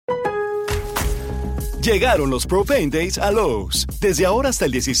Llegaron los Pro Paint Days a Lowe's. Desde ahora hasta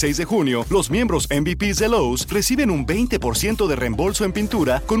el 16 de junio, los miembros MVPs de Lowe's reciben un 20% de reembolso en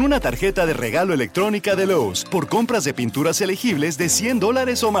pintura con una tarjeta de regalo electrónica de Lowe's por compras de pinturas elegibles de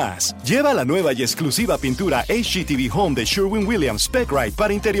 $100 o más. Lleva la nueva y exclusiva pintura HGTV Home de Sherwin-Williams Spec-Rite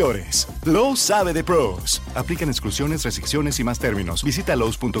para interiores. Lowe's sabe de pros. Aplican exclusiones, restricciones y más términos. Visita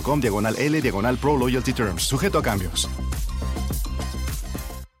Lowe's.com/L/Pro Loyalty Terms. Sujeto a cambios.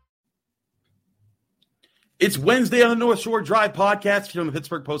 It's Wednesday on the North Shore Drive podcast here on the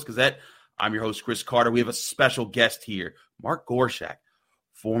Pittsburgh Post-Gazette. I'm your host, Chris Carter. We have a special guest here, Mark Gorscak,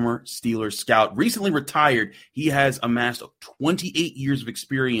 former Steelers scout, recently retired. He has amassed 28 years of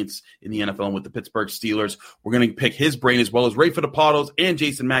experience in the NFL and with the Pittsburgh Steelers. We're going to pick his brain as well as Ray Fittipaldo's and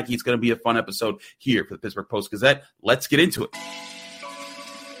Jason Mackey. It's going to be a fun episode here for the Pittsburgh Post-Gazette. Let's get into it.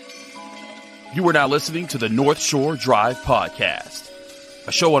 You are now listening to the North Shore Drive podcast,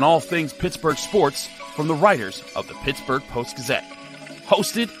 a show on all things Pittsburgh sports from the writers of the Pittsburgh Post-Gazette,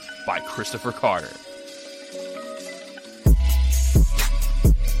 hosted by Christopher Carter.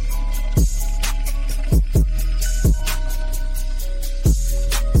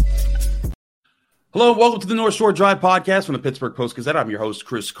 Hello, welcome to the North Shore Drive podcast from the Pittsburgh Post-Gazette. I'm your host,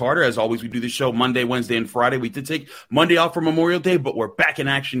 Chris Carter. As always, we do this show Monday, Wednesday, and Friday. We did take Monday off for Memorial Day, but we're back in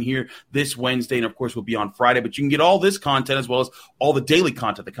action here this Wednesday, and of course, we'll be on Friday. But you can get all this content as well as all the daily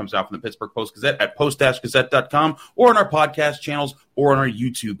content that comes out from the Pittsburgh Post-Gazette at post-gazette.com or on our podcast channels or on our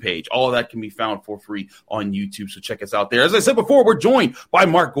YouTube page. All of that can be found for free on YouTube, so check us out there. As I said before, we're joined by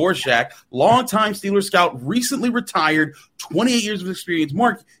Mark Gorscak, longtime Steelers scout, recently retired, 28 years of experience.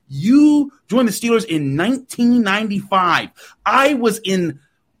 Mark, you joined the Steelers in 1995. I was in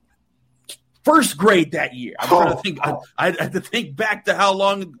first grade that year. I'm trying to think. I had to think back to how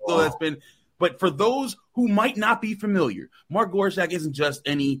long ago that's been. But for those who might not be familiar, Mark Gorscak isn't just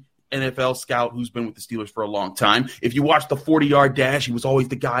any NFL scout who's been with the Steelers for a long time. If you watch the 40-yard dash, he was always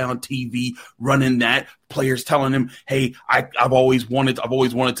the guy on TV running that. Players telling him, "Hey, I've always wanted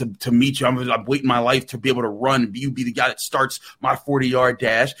to meet you. I'm waiting my life to be able to run. You be the guy that starts my 40-yard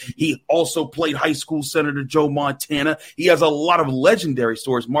dash." He also played high school Senator Joe Montana. He has a lot of legendary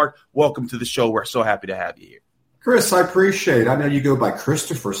stories. Mark, welcome to the show. We're so happy to have you here. Chris, I appreciate it. I know you go by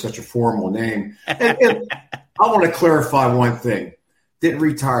Christopher, such a formal name. And I want to clarify one thing. Didn't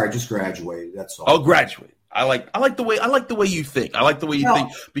retire, just graduated. That's all. Oh, graduate. I like the way you think. I like the way you think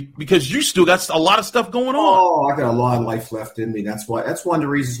because you still got a lot of stuff going on. Oh, I got a lot of life left in me. That's one of the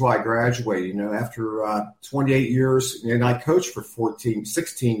reasons why I graduated. You know, after 28 years, and I coached for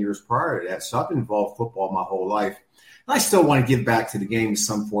 16 years prior to that. So I've been involved in football my whole life. And I still want to give back to the game in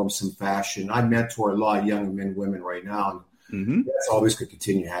some form, some fashion. I mentor a lot of young men and women right now, and that's always going to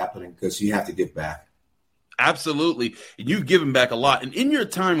continue happening because you have to give back. Absolutely. And you've given back a lot. And in your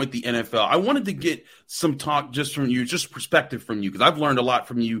time with the NFL, I wanted to get some talk just from you, just perspective from you, because I've learned a lot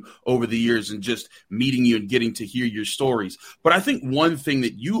from you over the years and just meeting you and getting to hear your stories. But I think one thing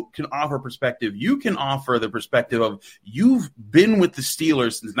that you can offer perspective, you can offer the perspective of you've been with the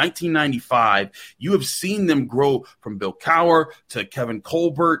Steelers since 1995. You have seen them grow from Bill Cowher to Kevin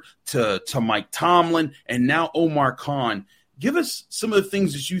Colbert to Mike Tomlin and now Omar Khan. Give us some of the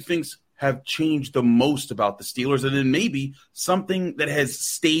things that you think have changed the most about the Steelers, and then maybe something that has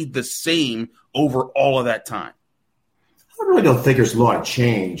stayed the same over all of that time? I really don't think there's a lot of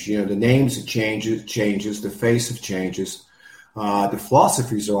change. You know, the names have changes, the face of changes. The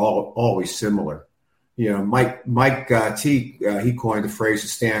philosophies are always similar. You know, Mike T, he coined the phrase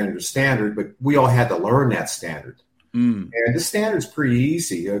 "the standard," but we all had to learn that standard. And the standard's pretty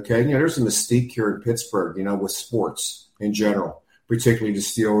easy, okay? You know, there's a mystique here in Pittsburgh, you know, with sports in general, particularly the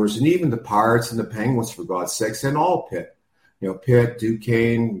Steelers and even the Pirates and the Penguins, for God's sakes, and all Pitt. You know, Pitt,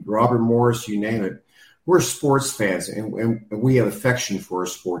 Duquesne, Robert Morris, you name it. We're sports fans, and we have affection for our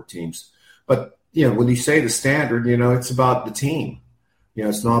sport teams. But, you know, when you say the standard, you know, it's about the team. You know,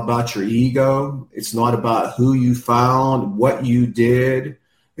 it's not about your ego. It's not about who you found, what you did.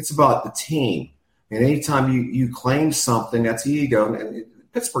 It's about the team. And anytime you claim something, that's ego. And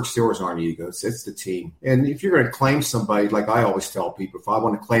Pittsburgh Steelers aren't egos. It's the team. And if you're going to claim somebody, like I always tell people, if I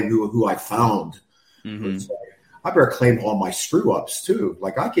want to claim who I found, I better claim all my screw-ups too.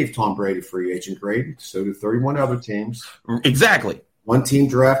 Like I gave Tom Brady free agent grade. So do 31 other teams. Exactly. One team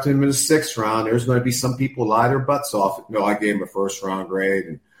drafted him in the 6th round. There's going to be some people lie their butts off. No, I gave him a first-round grade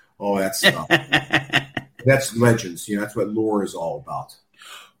and all that stuff. That's legends. You know, that's what lore is all about.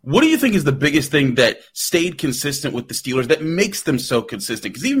 What do you think is the biggest thing that stayed consistent with the Steelers that makes them so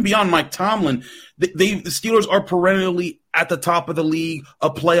consistent? Because even beyond Mike Tomlin, the Steelers are perennially at the top of the league, a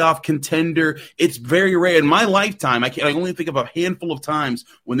playoff contender. It's very rare. In my lifetime, I only think of a handful of times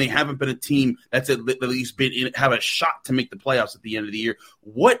when they haven't been a team that's at least have a shot to make the playoffs at the end of the year.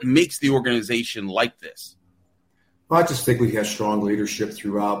 What makes the organization like this? Well, I just think we have strong leadership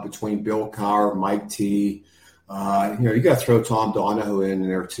throughout between Bill Cowher, Mike T. You got to throw Tom Donahoe in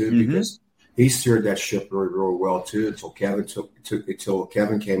there too, because he steered that ship very, very well too until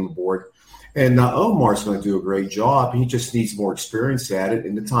Kevin came aboard. And Omar's going to do a great job. He just needs more experience at it,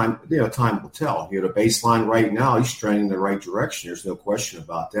 and time will tell. The baseline right now, he's trending in the right direction. There's no question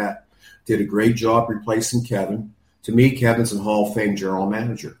about that. Did a great job replacing Kevin. To me, Kevin's a Hall of Fame general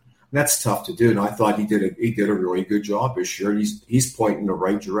manager. And that's tough to do, and I thought he did a really good job this year. He's pointing in the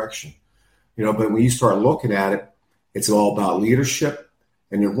right direction. But when you start looking at it, it's all about leadership.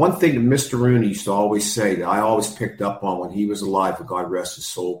 And the one thing that Mr. Rooney used to always say that I always picked up on when he was alive, for God rest his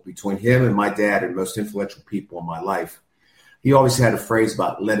soul, between him and my dad and most influential people in my life, he always had a phrase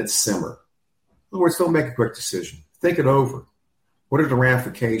about let it simmer. In other words, don't make a quick decision. Think it over. What are the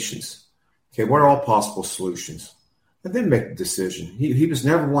ramifications? Okay, what are all possible solutions? And then make the decision. He was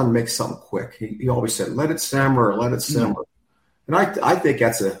never one to make something quick. He always said, let it simmer, let it simmer. Mm-hmm. And I think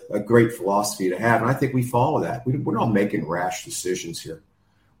that's a great philosophy to have, and I think we follow that. We're not making rash decisions here.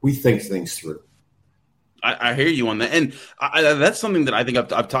 We think things through. I hear you on that. And that's something that I think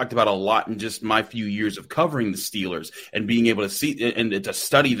I've talked about a lot in just my few years of covering the Steelers and being able to see and to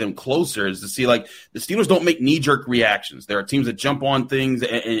study them closer, is to see, like, the Steelers don't make knee-jerk reactions. There are teams that jump on things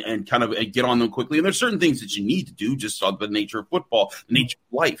and kind of get on them quickly. And there's certain things that you need to do just on the nature of football, the nature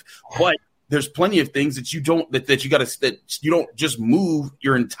of life. But there's plenty of things that you don't just move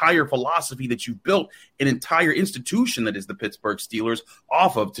your entire philosophy that you've built an entire institution that is the Pittsburgh Steelers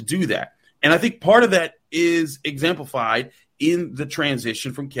off of to do that. And I think part of that is exemplified in the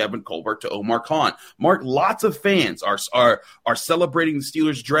transition from Kevin Colbert to Omar Khan. Mark, lots of fans are celebrating the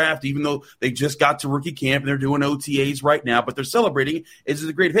Steelers draft, even though they just got to rookie camp and they're doing OTAs right now, but they're celebrating it as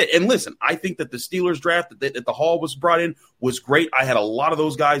a great fit. And listen, I think that the Steelers draft that the Hall was brought in was great. I had a lot of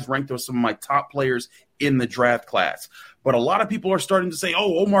those guys ranked as some of my top players in the draft class. But a lot of people are starting to say,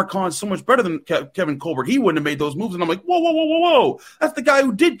 oh, Omar Khan is so much better than Kevin Colbert. He wouldn't have made those moves. And I'm like, whoa. That's the guy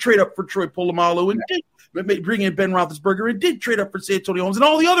who did trade up for Troy Polamalu and did bring in Ben Roethlisberger and did trade up for Antonio Holmes and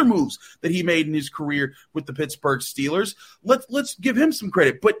all the other moves that he made in his career with the Pittsburgh Steelers. Let's give him some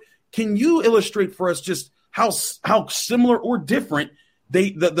credit. But can you illustrate for us just how similar or different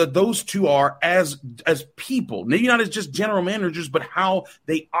those two are as people? Maybe not as just general managers, but how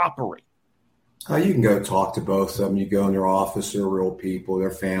they operate. You can go talk to both of them. You go in their office, they're real people,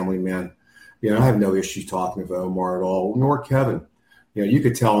 they're family men. I have no issue talking with Omar at all, nor Kevin. You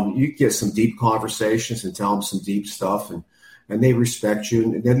could tell them, you get some deep conversations and tell them some deep stuff, and they respect you,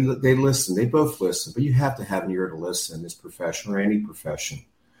 and they listen. They both listen, but you have to have an ear to listen in this profession or any profession.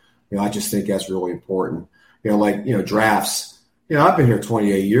 I just think that's really important. Drafts. I've been here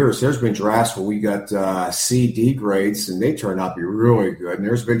 28 years. There's been drafts where we got C, D grades, and they turn out to be really good. And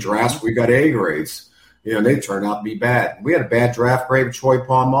there's been drafts where we got A grades. They turn out to be bad. We had a bad draft grade with Troy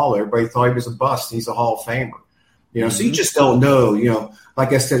Polamalu. Everybody thought he was a bust. He's a Hall of Famer. So you just don't know.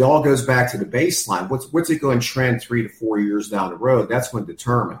 Like I said, it all goes back to the baseline. What's it going to trend 3 to 4 years down the road? That's going to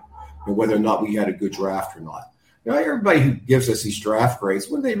determine whether or not we had a good draft or not. Everybody who gives us these draft grades,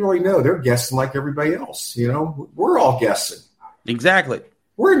 what do they really know? They're guessing like everybody else. We're all guessing. Exactly.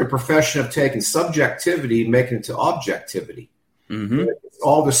 We're in the profession of taking subjectivity and making it to objectivity. Mm-hmm.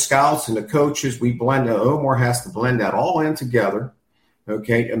 All the scouts and the coaches, we blend. Omar has to blend that all in together,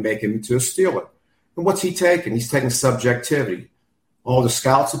 and make him into a Steeler. And what's he taking? He's taking subjectivity. All the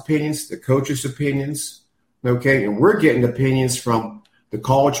scouts' opinions, the coaches' opinions, and we're getting opinions from the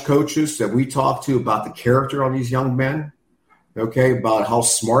college coaches that we talk to about the character on these young men, about how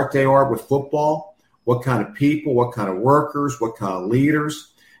smart they are with football. What kind of people, what kind of workers, what kind of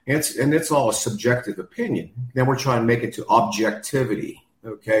leaders. And it's all a subjective opinion. Then we're trying to make it to objectivity.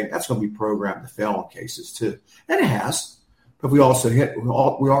 That's going to be programmed to fail in cases too. And it has. But we also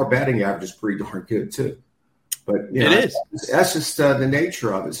our batting average is pretty darn good too. But it is. That's just the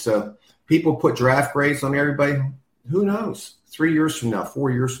nature of it. So people put draft grades on everybody. Who knows? 3 years from now,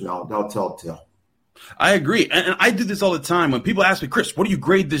 4 years from now, they'll tell. I agree. And I do this all the time when people ask me, Chris, what do you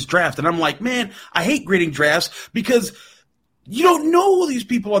grade this draft? And I'm like, man, I hate grading drafts because You don't know who these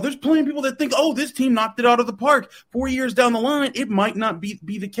people are. There's plenty of people that think, oh, this team knocked it out of the park. 4 years down the line, it might not be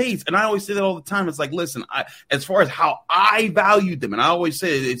the case. And I always say that all the time. It's like, listen, as far as how I valued them, and I always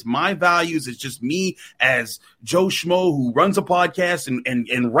say it's my values. It's just me as Joe Schmo who runs a podcast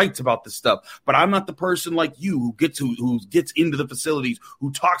and writes about this stuff. But I'm not the person like you who gets into the facilities,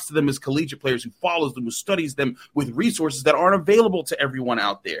 who talks to them as collegiate players, who follows them, who studies them with resources that aren't available to everyone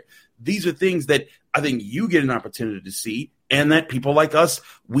out there. These are things that I think you get an opportunity to see, and that people like us,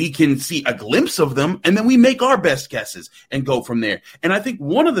 we can see a glimpse of them, and then we make our best guesses and go from there. And I think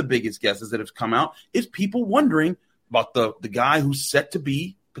one of the biggest guesses that have come out is people wondering about the guy who's set to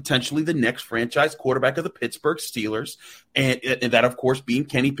be potentially the next franchise quarterback of the Pittsburgh Steelers, and that, of course, being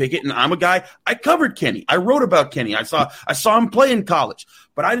Kenny Pickett. And I'm a guy, I covered Kenny. I wrote about Kenny. I saw him play in college,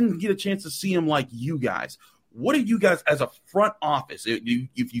 but I didn't get a chance to see him like you guys. What are you guys as a front office? If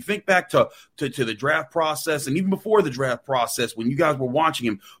you think back to the draft process and even before the draft process, when you guys were watching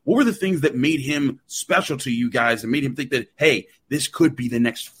him, what were the things that made him special to you guys and made him think that, hey, this could be the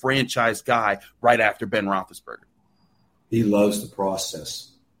next franchise guy right after Ben Roethlisberger? He loves the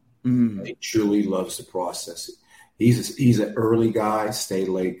process. He truly loves the process. He's an early guy, stay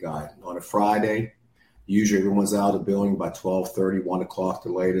late guy. On a Friday, usually everyone's out of the building by 12:30, 1 o'clock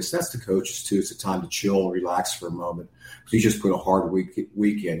the latest. That's the coaches, too. It's a time to chill and relax for a moment. So you just put a hard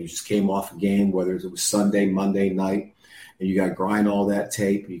weekend. You just came off a game, whether it was Sunday, Monday night, and you got to grind all that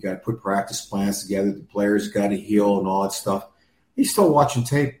tape. You got to put practice plans together. The players got to heal and all that stuff. He's still watching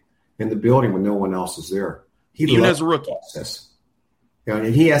tape in the building when no one else is there. Even as a rookie.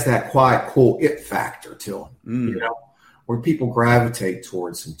 And he has that quiet, cool it factor to him, where people gravitate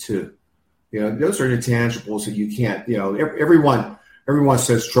towards him, too. Those are intangibles that you can't, everyone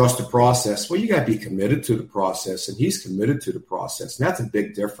says trust the process. Well, you got to be committed to the process, and he's committed to the process. And that's a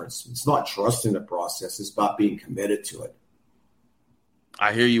big difference. It's not trusting the process. It's about being committed to it.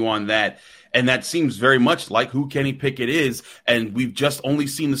 I hear you on that. And that seems very much like who Kenny Pickett is. And we've just only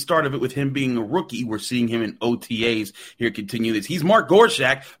seen the start of it with him being a rookie. We're seeing him in OTAs here continue this. He's Mark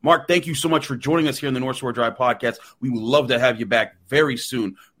Gorscak. Mark, thank you so much for joining us here in the North Shore Drive podcast. We would love to have you back very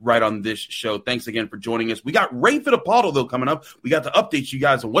soon right on this show. Thanks again for joining us. We got Ray Fittipaldo, though, coming up. We got to update you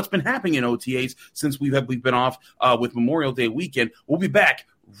guys on what's been happening in OTAs since we've been off with Memorial Day weekend. We'll be back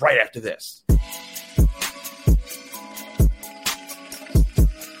right after this.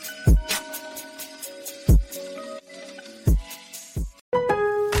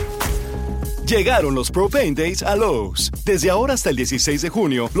 Llegaron los Pro Paint Days a Lowe's. Desde ahora hasta el 16 de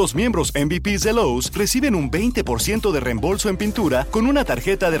junio, los miembros MVPs de Lowe's reciben un 20% de reembolso en pintura con una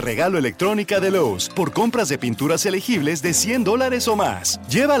tarjeta de regalo electrónica de Lowe's por compras de pinturas elegibles de $100 o más.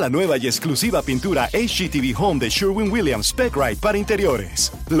 Lleva la nueva y exclusiva pintura HGTV Home de Sherwin-Williams Spec-Rite para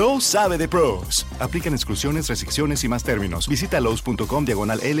interiores. Lowe's sabe de pros. Aplican exclusiones, restricciones y más términos. Visita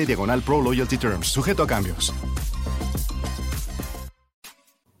lowes.com/L/Pro Loyalty Terms. Sujeto a cambios.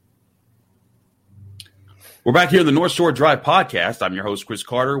 We're back here in the North Shore Drive podcast. I'm your host, Chris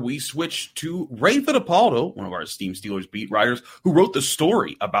Carter. We switched to Ray Fittipaldo, one of our esteemed Steelers beat writers, who wrote the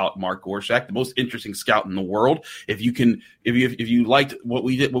story about Mark Gorscak, the most interesting scout in the world. If you liked what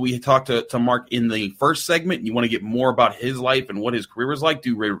we talked to Mark in the first segment, and you want to get more about his life and what his career was like,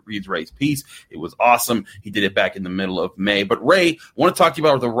 do read Ray's piece. It was awesome. He did it back in the middle of May. But Ray, I want to talk to you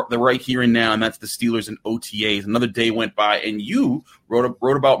about the right here and now, and that's the Steelers and OTAs. Another day went by, and you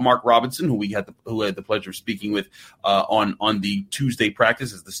wrote about Mark Robinson, who had the pleasure of speaking with on the Tuesday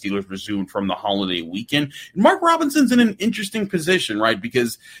practice as the Steelers resumed from the holiday weekend. And Mark Robinson's in an interesting position, right?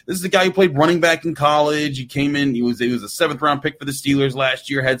 Because this is a guy who played running back in college. He came in, he was a 7th round pick for the Steelers last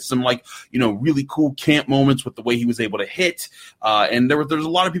year, had some really cool camp moments with the way he was able to hit. And there's a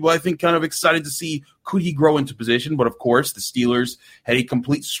lot of people I think kind of excited to see could he grow into position. But of course, the Steelers had a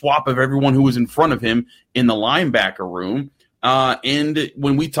complete swap of everyone who was in front of him in the linebacker room. And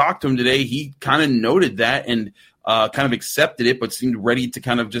when we talked to him today, he kind of noted that and kind of accepted it, but seemed ready to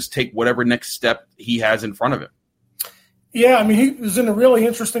kind of just take whatever next step he has in front of him. Yeah, he was in a really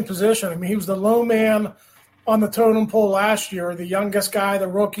interesting position. He was the low man on the totem pole last year, the youngest guy, the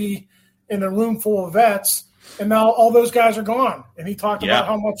rookie, in a room full of vets, and now all those guys are gone. And he talked about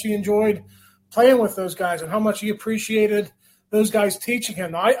how much he enjoyed playing with those guys and how much he appreciated those guys teaching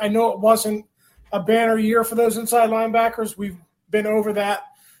him. Now, I know it wasn't a banner year for those inside linebackers. We've been over that.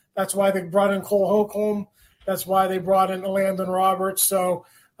 That's why they brought in Cole Holcomb. That's why they brought in Landon Roberts. So,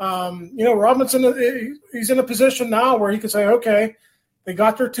 Robinson, he's in a position now where he can say, okay, they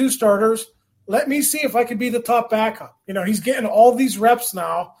got their 2 starters. Let me see if I can be the top backup. He's getting all these reps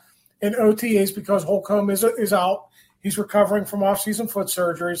now in OTAs because Holcomb is out. He's recovering from off-season foot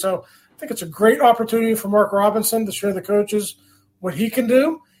surgery. So think it's a great opportunity for Mark Robinson to show the coaches what he can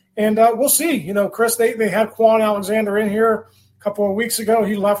do. And we'll see. You know, Chris, they had Quan Alexander in here a couple of weeks ago.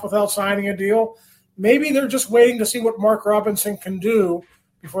 He left without signing a deal. Maybe they're just waiting to see what Mark Robinson can do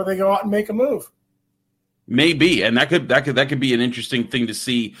before they go out and make a move. Maybe, and that could be an interesting thing to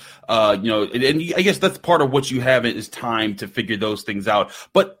see. And I guess that's part of what you have is time to figure those things out.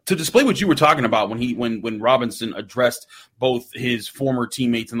 But to display what you were talking about when Robinson addressed both his former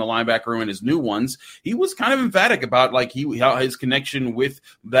teammates in the linebacker room and his new ones, he was kind of emphatic about how his connection with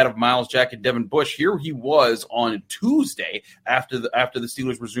that of Miles Jack and Devin Bush. Here he was on Tuesday after the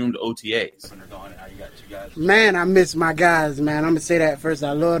Steelers resumed OTAs. And they're going, "How you guys?" Man, I miss my guys, man. I'm gonna say that first.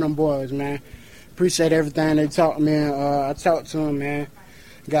 I love them boys, man. Appreciate everything they taught me. I talked to them, man.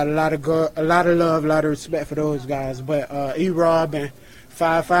 Got a lot of love, a lot of respect for those guys. But E-Rob and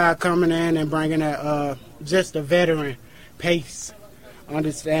 5-5 coming in and bringing that just a veteran pace,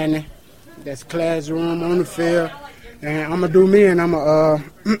 understanding. That's classroom on the field. And I'm going to do me, and I'm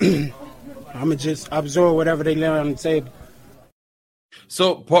going to just absorb whatever they lay on the table.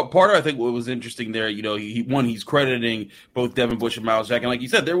 So part of, I think, what was interesting there, he's crediting both Devin Bush and Miles Jack. And like you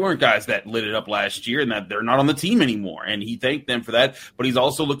said, there weren't guys that lit it up last year and that they're not on the team anymore. And he thanked them for that. But he's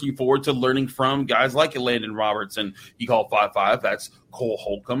also looking forward to learning from guys like Landon Roberts. And he called 5-5. That's Cole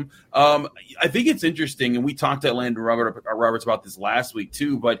Holcomb. I think it's interesting, and we talked to Landon Roberts about this last week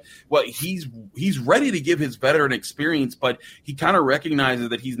too, but he's ready to give his veteran experience, but he kind of recognizes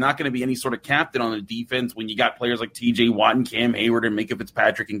that he's not going to be any sort of captain on the defense when you got players like TJ Watt and Cam Hayward and Minka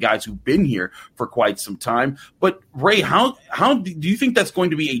Fitzpatrick and guys who've been here for quite some time. But Ray, how do you think that's going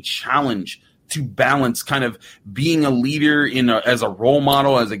to be a challenge to balance kind of being a leader as a role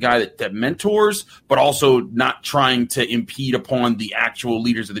model, as a guy that mentors, but also not trying to impede upon the actual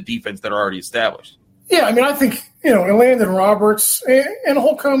leaders of the defense that are already established? Yeah, I mean, I think, Landon Roberts and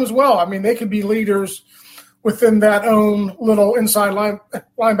Holcomb as well. I mean, they could be leaders within that own little inside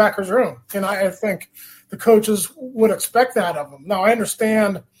linebackers room. And I think the coaches would expect that of them. Now, I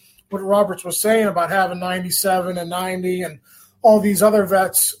understand what Roberts was saying about having 97 and 90 and all these other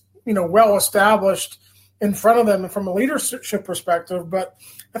vets, well established in front of them and from a leadership perspective. But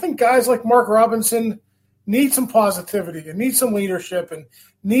I think guys like Mark Robinson need some positivity and need some leadership and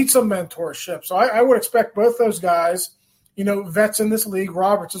need some mentorship. So I would expect both those guys, vets in this league.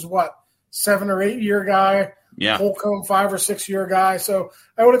 Roberts is 7 or 8 year guy. Yeah. Holcomb, 5 or 6 year guy. So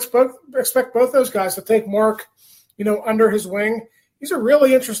I would expect both those guys to take Mark, under his wing. He's a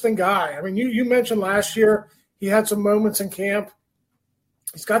really interesting guy. I mean, you mentioned last year he had some moments in camp.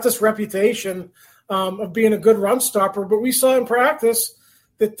 He's got this reputation of being a good run stopper, but we saw in practice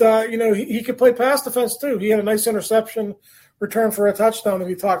that, he could play pass defense too. He had a nice interception return for a touchdown that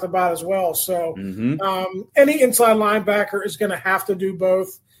he talked about as well. So any inside linebacker is going to have to do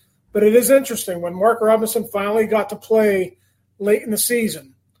both. But it is interesting when Mark Robinson finally got to play late in the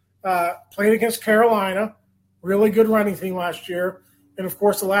season, played against Carolina, really good running team last year, and, of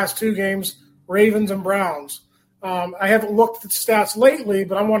course, the last 2 games, Ravens and Browns. I haven't looked at the stats lately,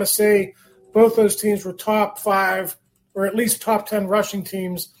 but I want to say both those teams were top 5 or at least top 10 rushing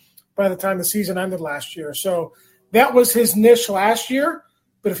teams by the time the season ended last year. So that was his niche last year.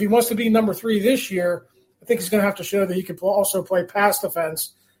 But if he wants to be number 3 this year, I think he's going to have to show that he can also play pass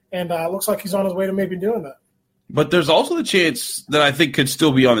defense. And it looks like he's on his way to maybe doing that. But there's also the chance that I think could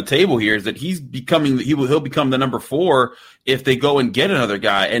still be on the table here is that he'll become the number 4 if they go and get another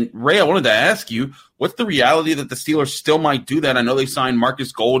guy. And Ray, I wanted to ask you, what's the reality that the Steelers still might do that? I know they signed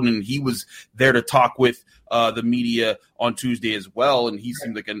Marcus Golden, and he was there to talk with the media on Tuesday as well, and he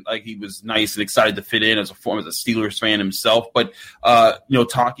seemed like he was nice and excited to fit in as a Steelers fan himself. But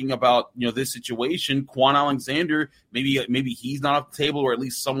talking about this situation, Quan Alexander, maybe he's not off the table, or at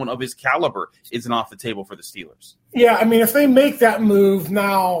least someone of his caliber isn't off the table for the Steelers. Yeah, I mean, if they make that move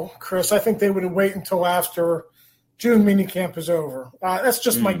now, Chris, I think they would wait until after June minicamp is over. That's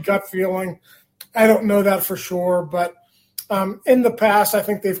just my gut feeling. I don't know that for sure, but in the past, I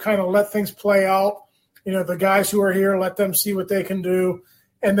think they've kind of let things play out. The guys who are here, let them see what they can do,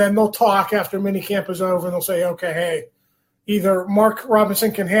 and then they'll talk after minicamp is over, and they'll say, okay, hey, either Mark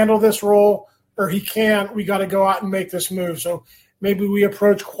Robinson can handle this role or he can't. We got to go out and make this move. So maybe we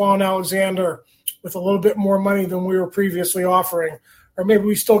approach Quan Alexander with a little bit more money than we were previously offering, or maybe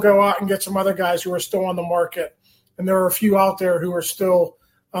we still go out and get some other guys who are still on the market, and there are a few out there who are still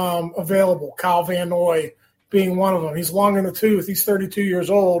available, Kyle Van Noy being one of them. He's long in the tooth. He's 32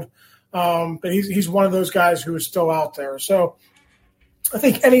 years old. But he's one of those guys who is still out there. So I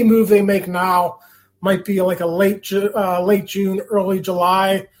think any move they make now might be like a late June, early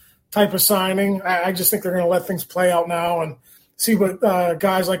July type of signing. I just think they're going to let things play out now and see what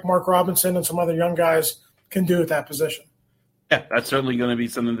guys like Mark Robinson and some other young guys can do at that position. Yeah, that's certainly going to be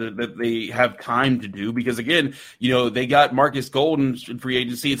something that they have time to do because, again, they got Marcus Golden in free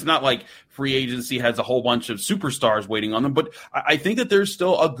agency. It's not like free agency has a whole bunch of superstars waiting on them, but I think that there's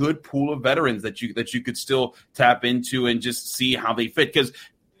still a good pool of veterans that you could still tap into and just see how they fit. Because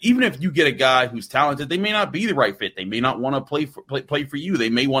even if you get a guy who's talented, they may not be the right fit. They may not want to play for you.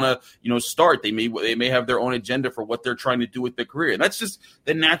 They may want to, start. They may have their own agenda for what they're trying to do with their career. And that's just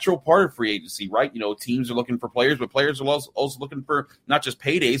the natural part of free agency, right? Teams are looking for players, but players are also looking for not just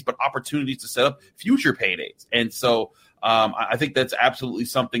paydays, but opportunities to set up future paydays. And so I think that's absolutely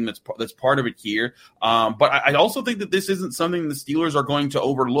something that's part of it here. But I also think that this isn't something the Steelers are going to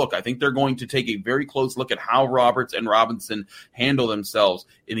overlook. I think they're going to take a very close look at how Roberts and Robinson handle themselves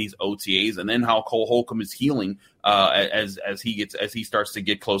in these OTAs, and then how Cole Holcomb is healing as he starts to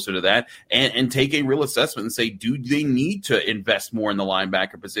get closer to that, and take a real assessment and say, do they need to invest more in the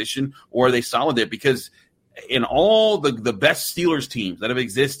linebacker position, or are they solid there? Because in all the best Steelers teams that have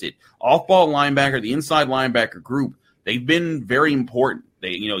existed, off-ball linebacker, the inside linebacker group, they've been very important. They,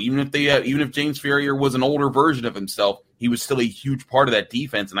 even if James Ferrier was an older version of himself, he was still a huge part of that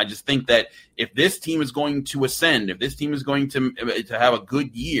defense. And I just think that if this team is going to ascend, if this team is going to have a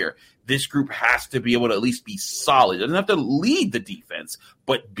good year, this group has to be able to at least be solid. It doesn't have to lead the defense,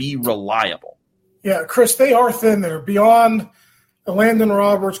 but be reliable. Yeah, Chris, they are thin there. Beyond Landon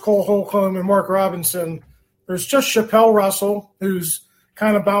Roberts, Cole Holcomb, and Mark Robinson, there's just Chappelle Russell, who's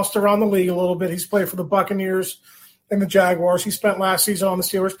kind of bounced around the league a little bit. He's played for the Buccaneers and the Jaguars. He spent last season on the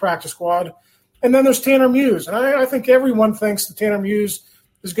Steelers practice squad. And then there's Tanner Muse. And I think everyone thinks that Tanner Muse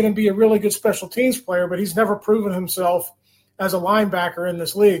is going to be a really good special teams player, but he's never proven himself as a linebacker in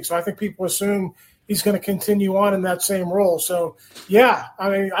this league. So I think people assume he's going to continue on in that same role. So, yeah,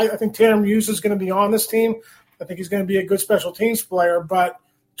 I think Tanner Muse is going to be on this team. I think he's going to be a good special teams player. But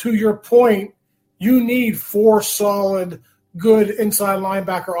to your point, you need 4 solid, good inside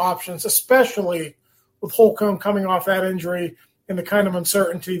linebacker options, especially with Holcomb coming off that injury and the kind of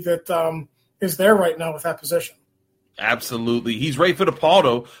uncertainty that is there right now with that position. Absolutely. He's Ray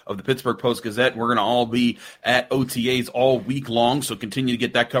Fittipaldo of the Pittsburgh Post-Gazette. We're going to all be at OTAs all week long, so continue to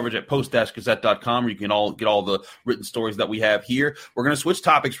get that coverage at post-gazette.com, where you can all get all the written stories that we have here. We're going to switch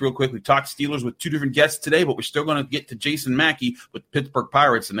topics real quick. We've talked Steelers with 2 different guests today, but we're still going to get to Jason Mackey with Pittsburgh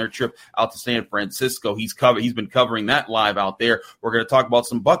Pirates and their trip out to San Francisco. He's been covering that live out there. We're going to talk about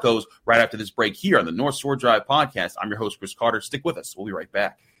some Buccos right after this break here on the North Shore Drive podcast. I'm your host, Chris Carter. Stick with us. We'll be right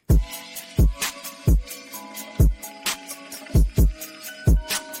back.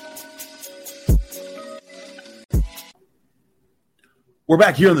 We're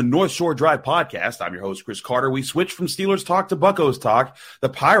back here on the North Shore Drive podcast. I'm your host, Chris Carter. We switched from Steelers talk to Buccos talk. The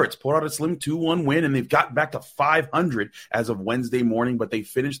Pirates pulled out a slim 2-1 win, and they've gotten back to 500 as of Wednesday morning, but they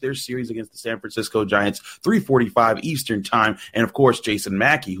finished their series against the San Francisco Giants, 3:45 Eastern time. And, of course, Jason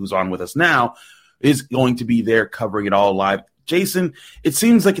Mackey, who's on with us now, is going to be there covering it all live. Jason, it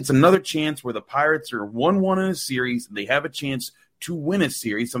seems like it's another chance where the Pirates are 1-1 in a series, and they have a chance to win a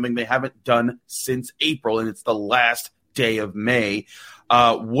series, something they haven't done since April, and it's the last day of May.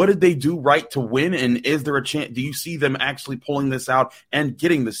 What did they do right to win? And is there a chance? Do you see them actually pulling this out and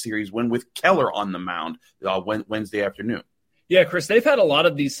getting the series win with Keller on the mound Wednesday afternoon? Yeah, Chris, they've had a lot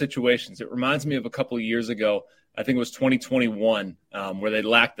of these situations. It reminds me of a couple of years ago. I think it was 2021, where they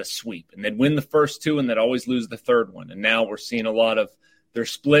lacked the sweep, and they'd win the first 2 and they'd always lose the third one. And now we're seeing a lot of their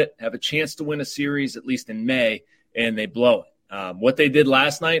split, have a chance to win a series, at least in May, and they blow it. What they did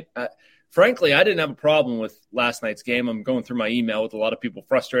last night, frankly, I didn't have a problem with last night's game. I'm going through my email with a lot of people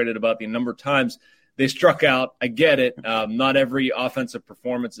frustrated about the number of times they struck out. I get it. Not every offensive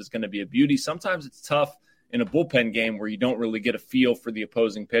performance is going to be a beauty. Sometimes it's tough in a bullpen game where you don't really get a feel for the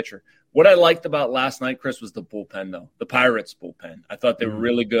opposing pitcher. What I liked about last night, Chris, was the bullpen, though, the Pirates bullpen. I thought they were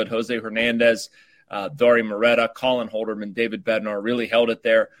really good. Jose Hernandez, Dauri Moreta, Colin Holderman, David Bednar really held it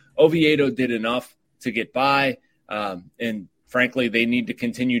there. Oviedo did enough to get by, and frankly, they need to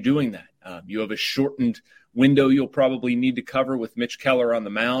continue doing that. You have a shortened window you'll probably need to cover with Mitch Keller on the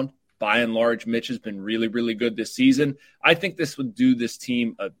mound. By and large, Mitch has been really, really good this season. I think this would do this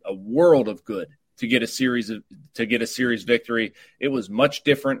team a world of good to get a series victory. It was much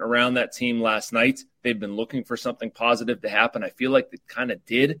different around that team last night. They've been looking for something positive to happen. I feel like they kind of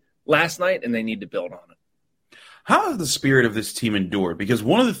did last night, and they need to build on it. How has the spirit of this team endured? Because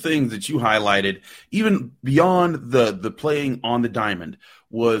one of the things that you highlighted, even beyond the playing on the diamond,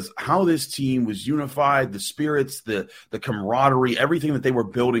 was how this team was unified, the spirits, the camaraderie, everything that they were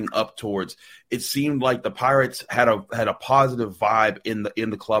building up towards. It seemed like the Pirates had a positive vibe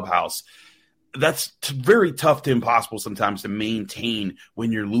in the clubhouse. that's very tough to impossible sometimes to maintain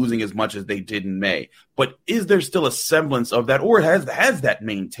when you're losing as much as they did in May. But is there still a semblance of that, or has that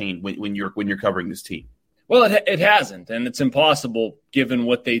maintained when you're covering this team? Well, it hasn't, and it's impossible given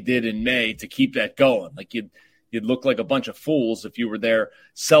what they did in May to keep that going. Like you'd look like a bunch of fools if you were there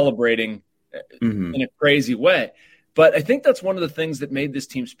celebrating in a crazy way. But I think that's one of the things that made this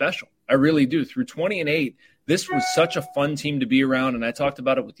team special. I really do. Through 20-8, this was such a fun team to be around, and I talked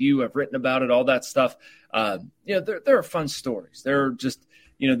about it with you. I've written about it, all that stuff. There are fun stories. They're just,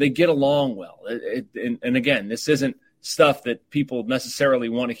 they get along well. And again, this isn't stuff that people necessarily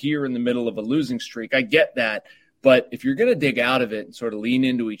want to hear in the middle of a losing streak. I get that. But if you're going to dig out of it and sort of lean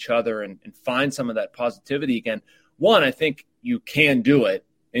into each other and find some of that positivity again, one, I think you can do it.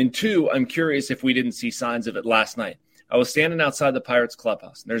 And two, I'm curious if we didn't see signs of it last night. I was standing outside the Pirates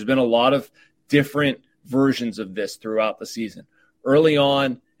clubhouse, and there's been a lot of different versions of this throughout the season. Early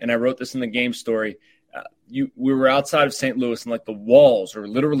on, and I wrote this in the game story, we were outside of St. Louis, and like the walls are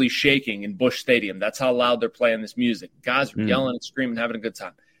literally shaking in Busch Stadium. That's how loud they're playing this music. Guys are yelling and screaming, having a good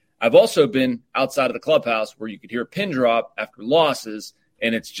time. I've also been outside of the clubhouse where you could hear a pin drop after losses,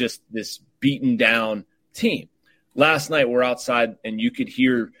 and it's just this beaten down team. Last night we're outside, and you could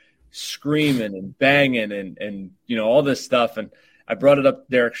hear screaming and banging and all this stuff. And I brought it up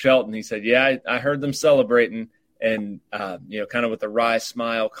to Derek Shelton. He said, yeah, I heard them celebrating. And, kind of with a wry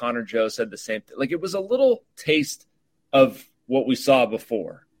smile, Connor Joe said the same thing. Like it was a little taste of what we saw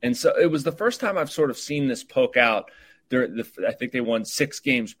before. And so it was the first time I've sort of seen this poke out. I think they won 6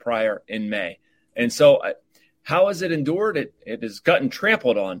 games prior in May. And so how has it endured? It has gotten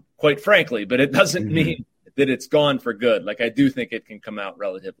trampled on, quite frankly, but it doesn't mean that it's gone for good. Like I do think it can come out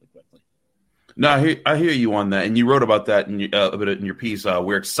relatively quickly. No, I hear you on that, and you wrote about that a bit in your piece.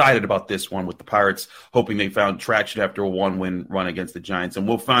 We're excited about this one with the Pirates, hoping they found traction after a 1-win run against the Giants, and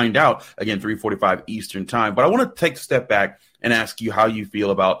we'll find out, again, 3:45 Eastern time. But I want to take a step back and ask you how you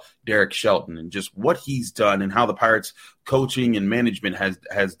feel about Derek Shelton and just what he's done and how the Pirates coaching and management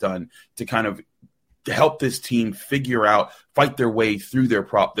has done to kind of help this team fight their way through their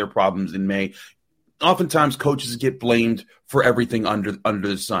problems in May. Oftentimes coaches get blamed for everything under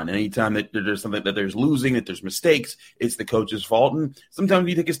the sun. And anytime that there's something that there's losing, that there's mistakes, it's the coach's fault. And sometimes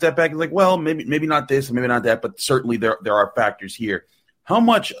you take a step back and like, well, maybe not this and maybe not that, but certainly there are factors here. How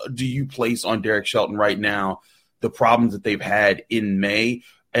much do you place on Derek Shelton right now, the problems that they've had in May,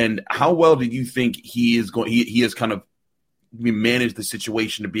 and how well do you think he has kind of managed the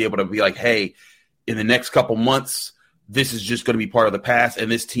situation to be able to be like, hey, in the next couple months, this is just going to be part of the past,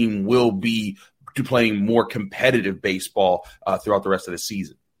 and this team will be to playing more competitive baseball throughout the rest of the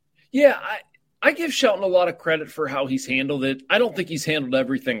season? Yeah, I give Shelton a lot of credit for how he's handled it. I don't think he's handled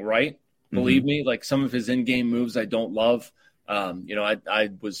everything right. Believe me, like some of his in-game moves I don't love. I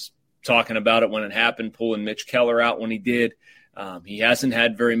was talking about it when it happened, pulling Mitch Keller out when he did. He hasn't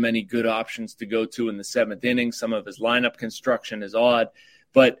had very many good options to go to in the 7th inning. Some of his lineup construction is odd.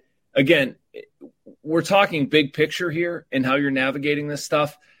 But again, we're talking big picture here and how you're navigating this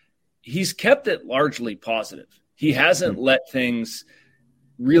stuff. He's kept it largely positive. He hasn't let things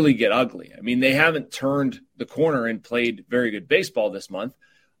really get ugly. I mean, they haven't turned the corner and played very good baseball this month.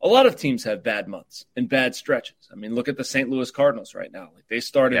 A lot of teams have bad months and bad stretches. I mean, look at the St. Louis Cardinals right now. Like they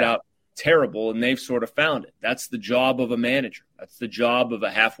started out terrible and they've sort of found it. That's the job of a manager. That's the job of a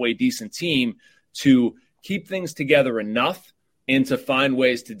halfway decent team, to keep things together enough and to find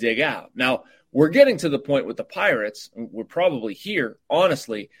ways to dig out. Now, we're getting to the point with the Pirates, we're probably here,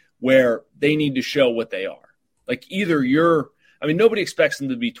 honestly, where they need to show what they are. Like either nobody expects them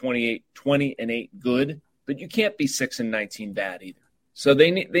to be 20-8 good, but you can't be 6-19 bad either. So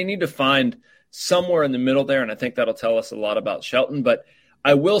they need to find somewhere in the middle there, and I think that'll tell us a lot about Shelton. But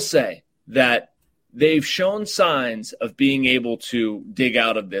I will say that they've shown signs of being able to dig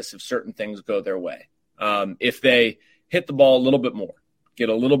out of this if certain things go their way. If they hit the ball a little bit more, get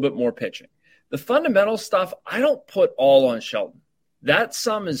a little bit more pitching. The fundamental stuff, I don't put all on Shelton. That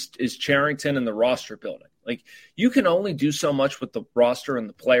sum is Cherington and the roster building. Like you can only do so much with the roster and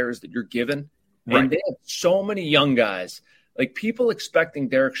the players that you're given. Right. And they have so many young guys. Like people expecting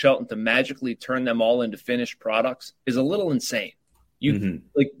Derek Shelton to magically turn them all into finished products is a little insane.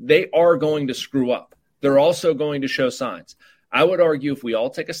 Like they are going to screw up. They're also going to show signs. I would argue if we all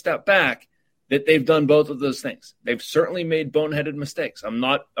take a step back that they've done both of those things. They've certainly made boneheaded mistakes. I'm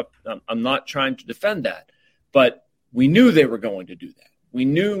not trying to defend that, but we knew they were going to do that. We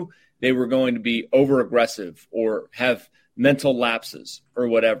knew they were going to be over-aggressive or have mental lapses or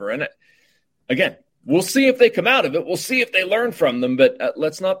whatever. And again, we'll see if they come out of it. We'll see if they learn from them, but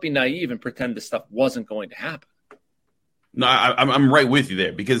let's not be naive and pretend this stuff wasn't going to happen. No, I'm right with you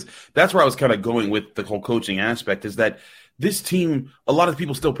there, because that's where I was kind of going with the whole coaching aspect, is that this team, a lot of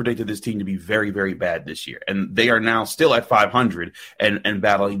people still predicted this team to be very, very bad this year. And they are now still at 500 and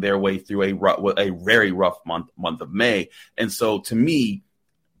battling their way through a very rough month of May. And so to me,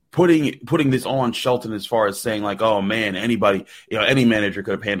 putting this on Shelton as far as saying like, oh man, anybody, any manager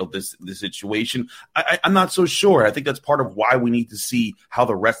could have handled this situation. I'm not so sure. I think that's part of why we need to see how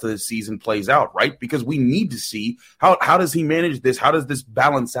the rest of the season plays out, right? Because we need to see how does he manage this? How does this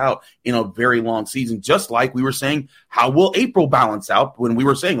balance out in a very long season? Just like we were saying, how will April balance out when we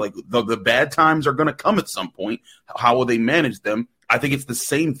were saying like the bad times are going to come at some point? How will they manage them? I think it's the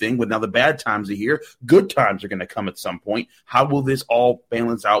same thing with now the bad times are here. Good times are going to come at some point. How will this all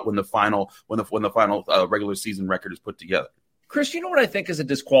balance out when the final regular season record is put together? Chris, you know what I think is a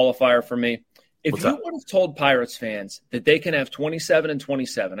disqualifier for me? If you would have told Pirates fans that they can have 27 and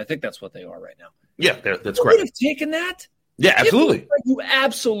 27, I think that's what they are right now. Yeah, that's correct. You would have taken that? Yeah, absolutely. You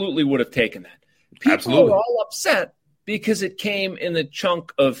absolutely would have taken that. People absolutely. are all upset because it came in the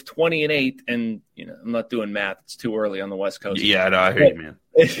chunk of 20 and 8, and I'm not doing math; it's too early on the West Coast. Yeah, no, I hear you, man.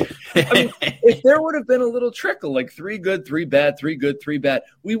 If there would have been a little trickle, like 3 good, 3 bad, 3 good, 3 bad,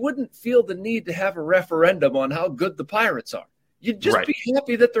 we wouldn't feel the need to have a referendum on how good the Pirates are. You'd just be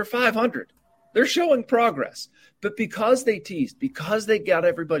happy that they're 500. They're showing progress, but because they teased, because they got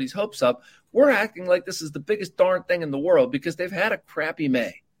everybody's hopes up, we're acting like this is the biggest darn thing in the world because they've had a crappy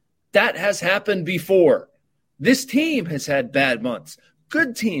May. That has happened before. This team has had bad months.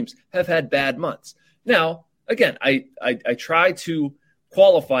 Good teams have had bad months. Now, again, I try to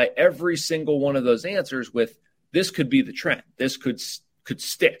qualify every single one of those answers with this could be the trend. This could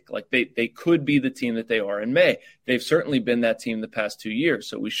stick. Like they could be the team that they are in May. They've certainly been that team the past 2 years,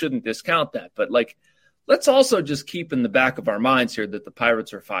 so we shouldn't discount that. But let's also just keep in the back of our minds here that the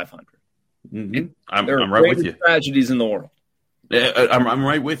Pirates are 500. Mm-hmm. I'm right with you. Tragedies in the world. I'm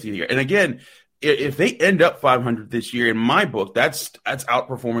right with you here. And again, if they end up 500 this year, in my book, that's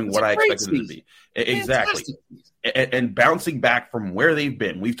outperforming what I expected them to be. Exactly. And bouncing back from where they've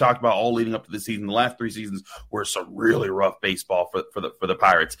been. We've talked about all leading up to the season. The last 3 seasons were some really rough baseball for the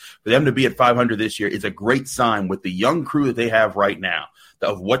Pirates. For them to be at 500 this year is a great sign with the young crew that they have right now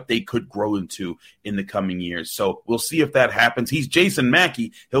of what they could grow into in the coming years. So we'll see if that happens. He's Jason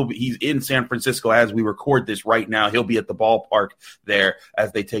Mackey. He's in San Francisco as we record this right now. He'll be at the ballpark there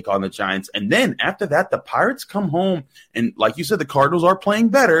as they take on the Giants. And then after that, the Pirates come home. And like you said, the Cardinals are playing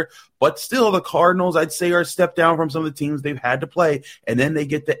better, but still the Cardinals, I'd say, are a step down from some of the teams they've had to play. And then they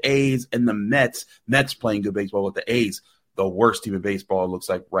get the A's and the Mets. Mets playing good baseball with the A's. The worst team in baseball, it looks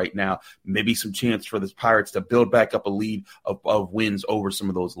like right now. Maybe some chance for the Pirates to build back up a lead of wins over some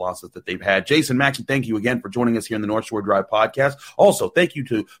of those losses that they've had. Jason Mackey, thank you again for joining us here in the North Shore Drive podcast. Also, thank you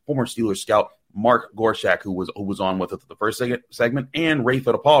to former Steelers scout Mark Gorscak, who was on with us at the first segment, and Ray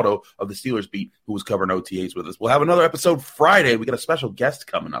Fittipaldo of the Steelers beat, who was covering OTAs with us. We'll have another episode Friday. We got a special guest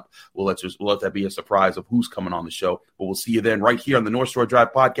coming up. We'll let that be a surprise of who's coming on the show. But we'll see you then right here on the North Shore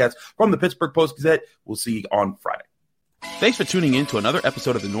Drive podcast from the Pittsburgh Post-Gazette. We'll see you on Friday. Thanks for tuning in to another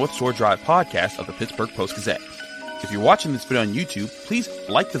episode of the North Shore Drive podcast of the Pittsburgh Post-Gazette. If you're watching this video on YouTube, please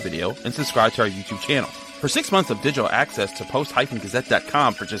like the video and subscribe to our YouTube channel. For 6 months of digital access to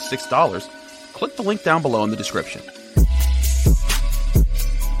post-gazette.com for just $6, click the link down below in the description.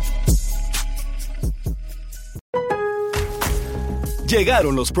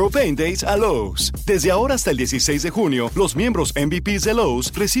 Llegaron los Pro Paint Days a Lowe's. Desde ahora hasta el 16 de junio, los miembros MVPs de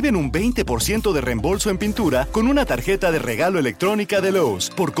Lowe's reciben un 20% de reembolso en pintura con una tarjeta de regalo electrónica de Lowe's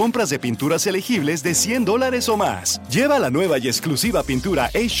por compras de pinturas elegibles de $100 o más. Lleva la nueva y exclusiva pintura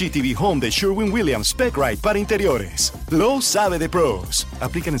HGTV Home de Sherwin-Williams Spec-Rite para interiores. Lowe's sabe de pros.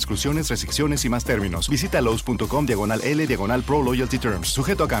 Aplican exclusiones, restricciones y más términos. Visita Lowe's.com/L/Pro Loyalty Terms.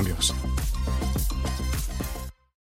 Sujeto a cambios.